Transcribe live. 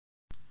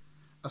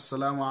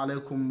Assalamu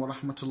alaikum wa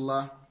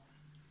rahmatullah.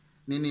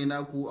 Ni ne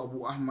naku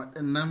Abu Ahmad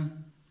ɗin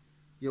nan.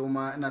 Yau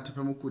ma ina tafi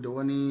muku da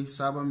wani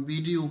sabon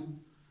bidiyo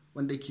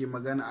wanda ke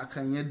magana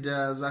akan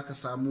yadda za ka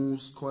samu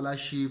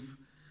scholarship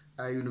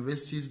a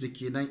universities da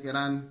ke nan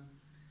Iran,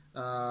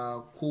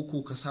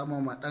 ko ka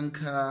samu ma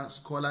ɗanka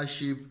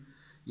scholarship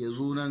ya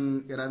zo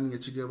nan Iran ya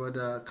ci gaba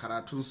da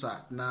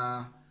karatunsa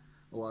na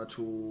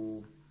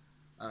wato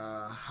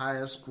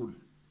higher school.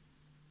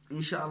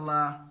 Insha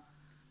Allah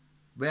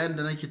bayan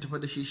da nake tafa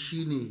da shi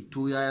shine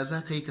to yaya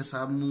za ka yi ka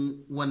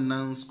samu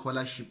wannan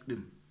scholarship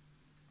din.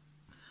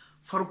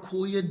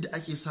 Farko yadda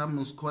ake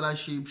samun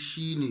scholarship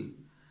shine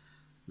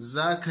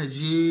za ka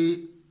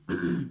je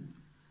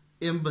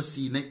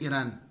embassy na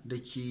Iran da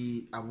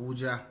ke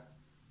Abuja,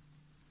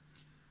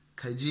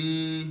 ka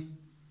je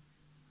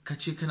ka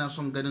ce kana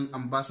son ganin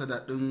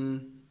ambassador din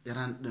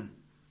Iran din.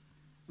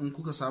 In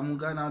kuka samu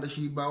gana da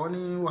shi ba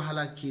wani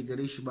wahala ke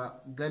gare shi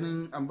ba,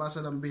 ganin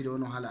ambassador bai da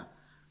wani wahala,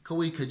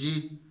 kawai ka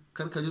je,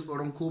 kar ka ji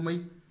tsoron komai.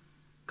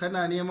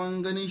 Kana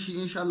neman ganin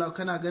shi, insha Allah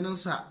kana ganin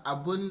sa,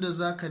 abinda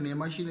za ka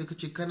nema shine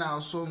kace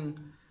kana son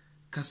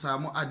ka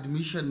samu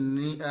admission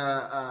ne,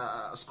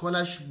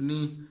 scholarship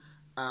ne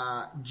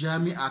a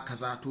jami'a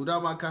kaza. To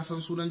dama ka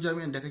san sunan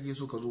jami'an da kake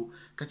so ka zo,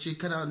 kace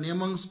kana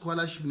neman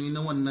scholarship ne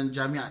na wannan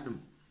jami'a din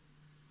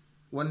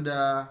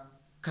wanda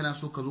kana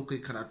so ka zo kai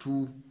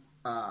karatu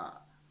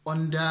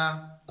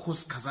under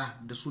course kaza,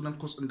 da sunan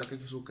course din da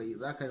kake so ka yi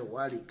za ka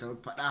ware ka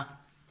faɗa.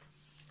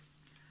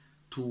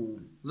 To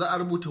za a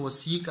rubuta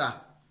wasiƙa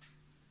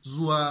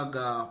zuwa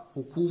ga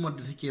hukumar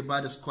da take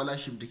ba da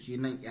scholarship da ke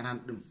nan Iran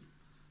din.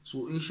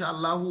 So insha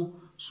Allahu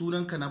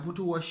sunanka na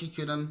fitowa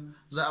shikenan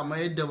za a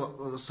mayar da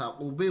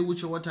sako, bai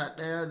wuce wata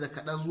ɗaya da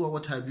kaɗan zuwa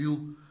wata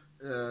biyu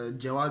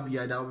jawabi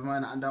ya dawo,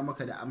 mana an dawo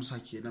maka da amsa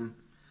kenan.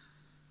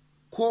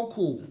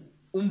 Koko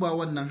in ba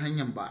wannan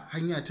hanyar ba,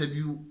 hanya ta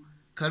biyu,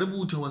 ka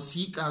rubuta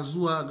wasiƙa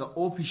zuwa ga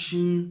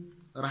ofishin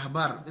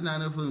rahbar, ina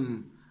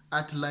nufin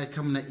Atlai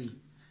Kamna'i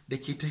da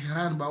ke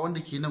Tehran, ba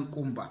wanda ke nan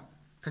Qum ba.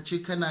 Ka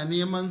ce kana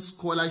neman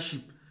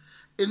scholarship,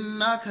 in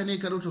naka ne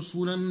ka rubuta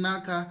sunan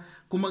naka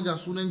kuma ga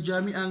sunan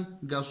jami'an,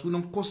 ga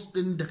sunan course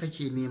din da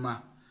kake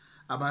nema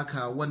a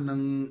baka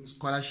wannan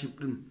scholarship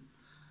din.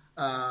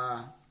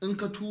 In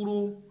ka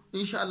turo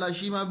insha Allah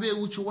shi ma bai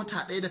wuce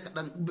wata ɗaya da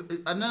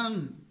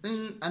kaɗan,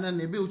 anan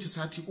ne bai wuce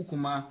sati uku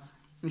ma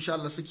insha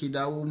Allah suke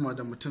dawo ma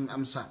da mutum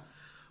amsa,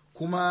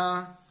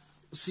 kuma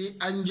sai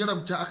an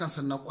jarabta akan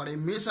sannan kwarai.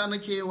 Me yasa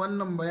nake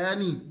wannan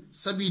bayani?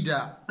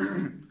 Sabida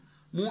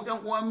mu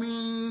yan uwa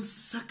mun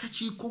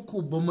sakaci,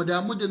 koko ba mu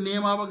damu da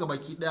nema ba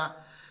baki daya.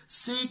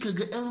 Sai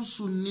kaga yan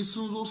sunni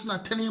sun zo suna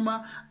ta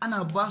nema,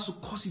 ana ba su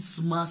courses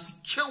masu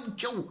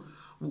kyau,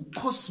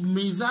 course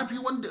mai zafi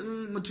wanda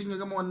in mutum ya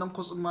gama wannan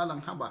course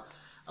malam haba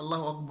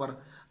Allahu akbar.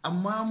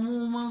 Amma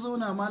mu mun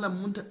zauna malam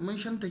mun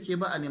shantake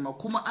ba a nema,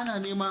 kuma ana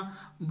nema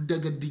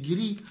daga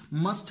digiri,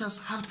 masters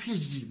har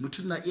phd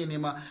mutum na iya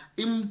nema.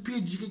 In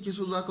phd kake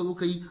so zaka zo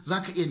kai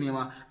zaka iya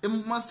nema,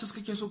 in masters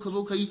kake so ka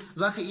zo kai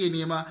zaka iya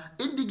nema,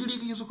 in digiri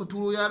kake so ka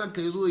turo yaron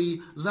ka yazo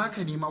yi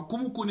zaka nema.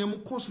 Kuma ku nemi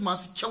course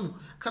masu kyau,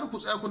 kar ku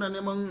tsaya kuna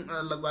neman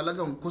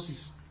lagwalagan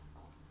courses.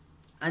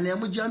 A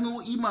nemi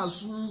jami'o'i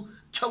masu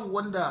kyau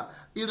wanda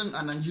irin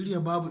a Najeriya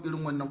babu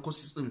irin wannan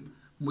courses din,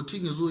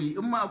 mutum ya zo yi.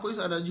 In ma akwai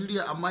su a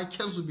Najeriya amma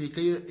kyansu bai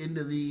kai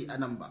inda zai yi a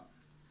nan ba.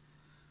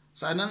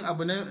 Sannan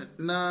abu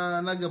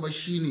na gaba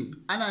shine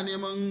ana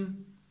neman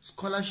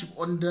scholarship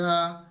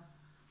under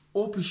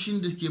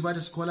ofishin da ke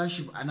bada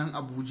scholarship a nan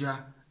Abuja.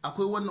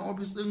 Akwai wannan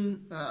office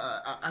din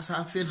a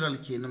ƙasa federal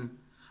kenan.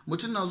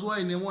 Mutum na zuwa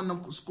ya nemi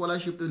wannan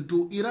scholarship din.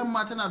 To Iran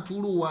ma tana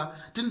turowa,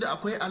 tunda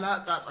akwai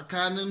alaƙa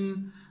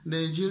tsakanin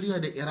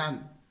Najeriya da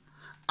Iran.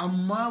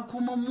 Amma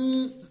kuma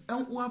mu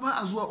yan uwa ba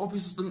a zuwa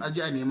ofis din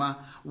aji a nema,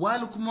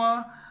 wali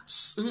kuma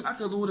in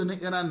aka zo da na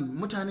Iran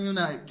mutane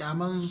na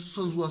kyaman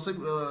son zuwa,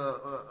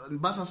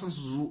 ba sa son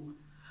su zo.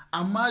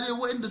 Amma dai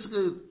waɗanda suka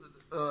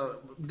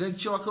ga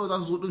cewa kawai za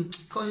su zo din,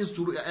 kawai su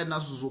turo ƴaƴan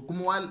nasu zo,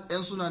 kuma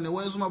yan suna ne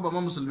wayan su ma ba ma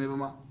musulmai ba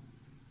ma.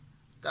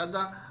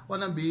 Kaga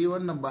wannan bai yi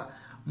wannan ba.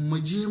 Mu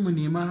je mu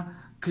nema,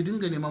 ka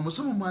dinga nema,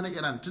 musamman ma na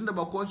Iran, tunda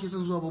ba kowa ke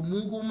son zuwa ba.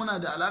 Mu ko muna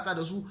da alaka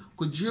da su,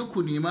 ku je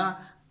ku nema,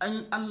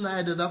 an Allah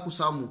ya da za ku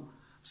samu.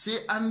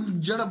 Sai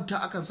an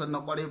jarabta akan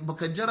sannan kwarai.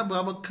 Baka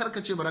jaraba ba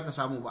karka ce ba za ka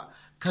samu ba,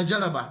 ka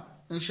jaraba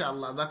insha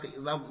Allah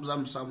za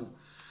mu samu.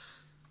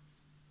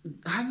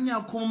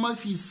 Hanya kuma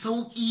mafi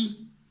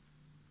sauki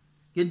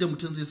yadda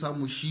mutum zai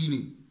samu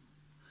shine,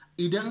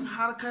 idan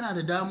har kana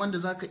da daman da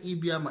za ka iya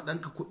biya ma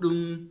ɗanka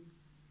kuɗin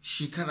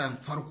shekaran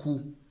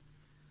farko,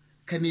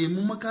 ka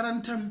nemi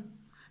makarantar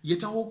ya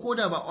taho, ko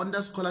da ba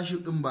under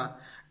scholarship din ba.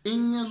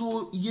 In ya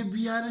zo ya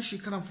biya na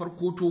shekaran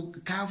farko, to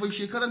kafin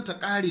shekaran ta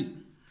ƙare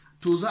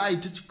to za a yi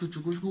ta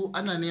cikin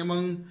ana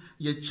neman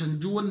ya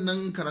canji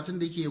wannan karatun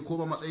da yake ya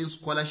koma matsayin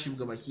scholarship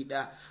ga baki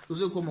ɗaya. To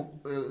zai koma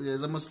ya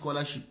zama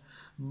scholarship,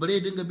 bare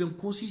dinga bin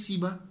ko sisi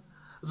ba,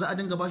 za a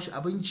dinga bashi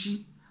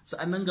abinci,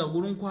 sa'annan ga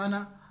gurin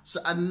kwana,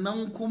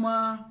 sa'annan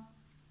kuma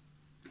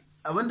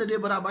abinda dai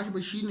bara bashi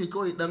ba shine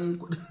kawai dan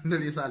kudin da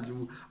zai sa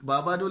aljihu.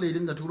 Baba dole ya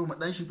dinga turo ma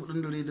dan shi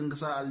kudin da zai dinga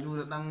sa aljihu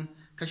da dan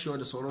kashewa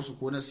da sauransu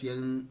ko na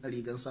siyan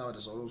rigan sawa da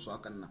sauransu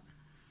hakan nan.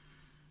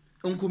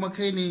 In kuma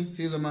kai ne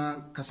sai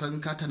zama ka san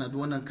ka tanadi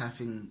wannan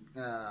kafin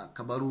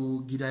ka baro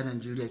gida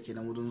Najeriya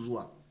kenan wurin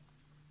zuwa.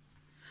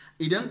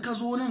 Idan ka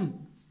zo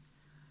nan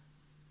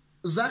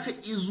za ka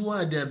iya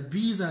zuwa da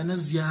visa na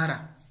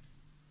ziyara,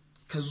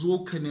 ka zo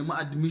ka nemi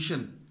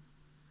admission,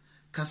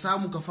 ka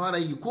samu ka fara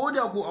yi, ko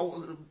da ko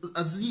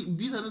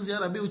visa na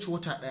ziyara bai wuce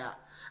wata daya,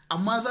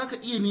 amma za ka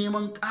iya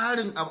neman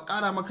ƙarin a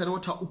ƙara maka na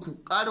wata uku,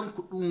 ƙarin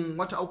kuɗin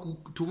wata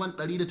uku tuman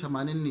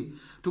 180 ne,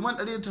 tuman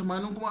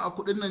 180 kuma a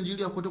kuɗin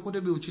Najeriya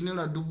kwata-kwata bai wuce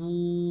naira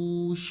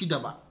 6,000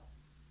 ba,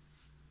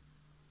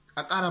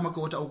 a ƙara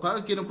maka wata uku,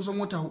 kaga kenan kusan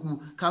wata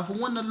 4. Kafin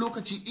wannan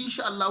lokaci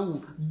insha Allah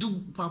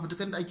duk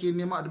fafutukan da ake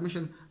nema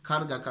admission ka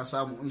riga ka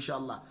samu insha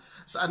Allah.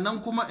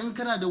 Sa'annan kuma in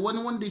kana da wani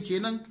wanda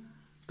kenan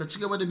ka ci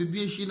gaba da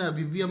bibiyan shi na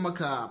bibiyan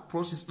maka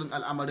process din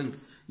al'amarin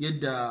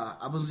yadda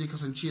abin zai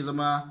kasance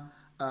zama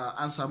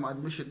an samu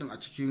admission din a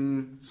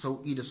cikin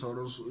sauki da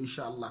sauransu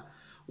insha Allah.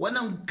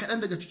 Wannan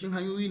kaɗan daga cikin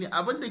hanyoyi ne.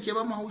 Abin da ke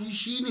ba mu haushi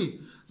shine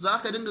za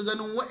ka dinga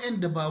ganin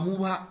waɗanda ba mu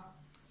ba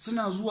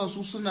suna zuwa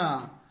su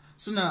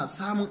suna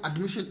samun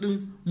admission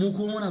din, mu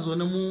kuma muna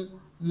zaune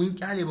mun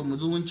kyale ba mu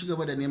zo mun ci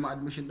gaba da neman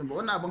admission din ba.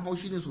 Wannan abin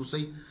haushi ne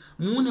sosai.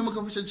 Mu ne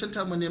muka fi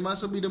cancanta mu nema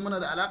saboda muna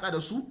da alaka da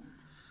su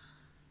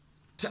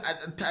ta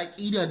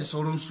aƙida da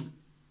sauransu.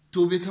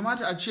 To bai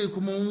kamata a ce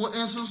kuma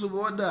wa'yansu su ba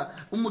wadda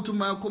in mutum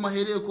ma ya koma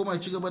haire ya koma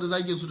ci gaba da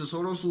zagin su da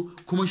sauransu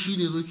kuma shi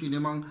ne zo ke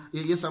neman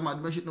ya samu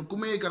admission din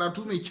kuma ya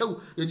karatu mai kyau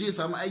ya je ya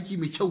samu aiki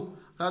mai kyau.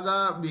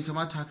 Kaga bai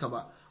kamata haka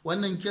ba.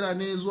 Wannan kira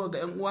ne zuwa ga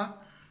 'yan uwa,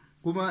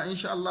 kuma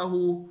insha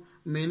Allahu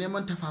mai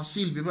neman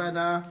tafasil bi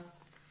ma'ana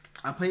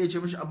a fayyace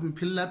mashi abin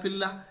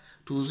filla-filla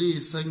to zai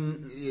san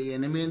ya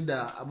neme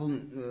da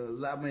abin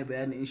za a mai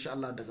bayani insha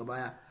Allah daga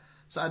baya.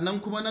 Sa'annan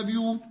kuma na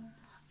biyu,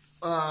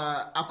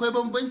 akwai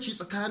bambanci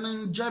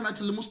tsakanin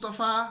Jami'atul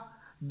Mustafa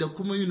da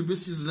kuma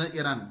universities na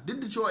Iran. Duk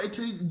da cewa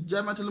ita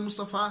Jami'atul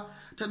Mustafa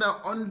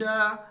tana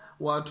under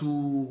wato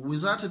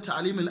Wizaratu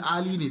Ta'limil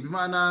Ali ne, bi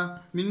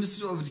ma'ana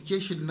Ministry of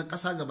Education na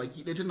ƙasa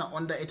gabaki ɗaya tana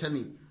under ita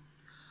ne.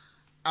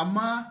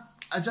 Amma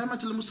a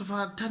Jami'atul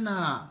Mustafa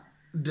tana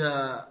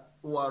da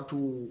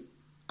wato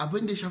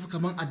abin da ya shafi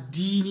kamar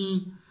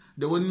addini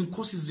da wani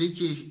courses da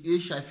yake ya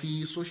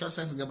shafi social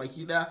science ga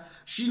baki ɗaya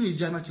shine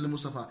Jami'atul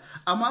Mustafa.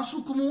 Amma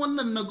su kuma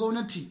wannan na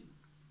gwamnati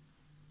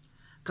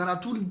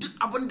karatu duk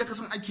abin da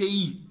kasan ake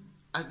yi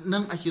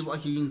nan ake zo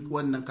ake yin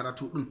wannan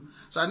karatu din.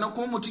 Sannan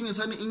kuma mutum ya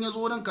sani in ya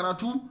zo nan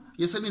karatu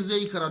ya sani zai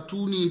yi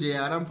karatu ne da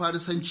yaren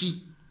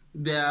Farisanci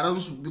da yaren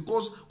su,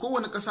 because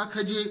kowane ƙasa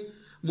kaje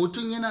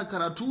mutum yana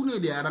karatu ne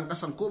da yaren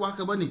kasan, ko ba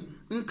haka bane?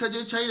 In ka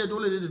je China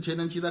dole ne da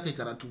Chinanci za ka yi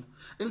karatu,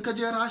 in ka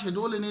je Rasha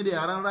dole ne da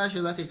yaren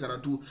Rasha za ka yi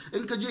karatu,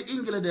 in ka je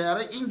Ingila da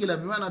yaren Ingila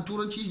bi mana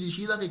Turanci da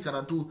shi za ka yi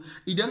karatu,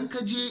 idan ka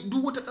je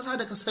duk wata ƙasa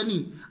da ka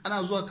sani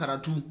ana zuwa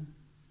karatu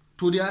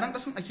to da yaren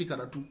kasan ake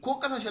karatu, ko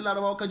ƙasashen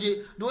Larabawa ka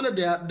je dole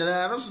da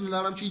yaren su na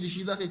Larabci da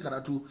shi za ka yi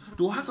karatu.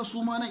 To haka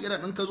su ma nan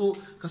Iran in ka zo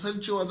ka san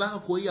cewa za ka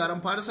koyi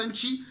yaren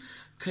Farisanci,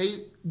 kai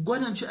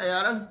gwananci a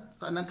yaren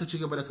sannan ka ci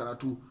gaba da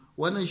karatu.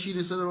 Wannan shi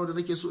ne sanarwar da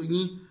nake so in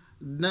yi.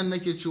 Nan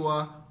nake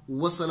cewa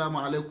wassalamu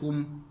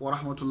alaikum wa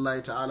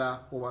rahmatullahi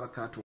ta'ala wa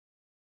barakatuh.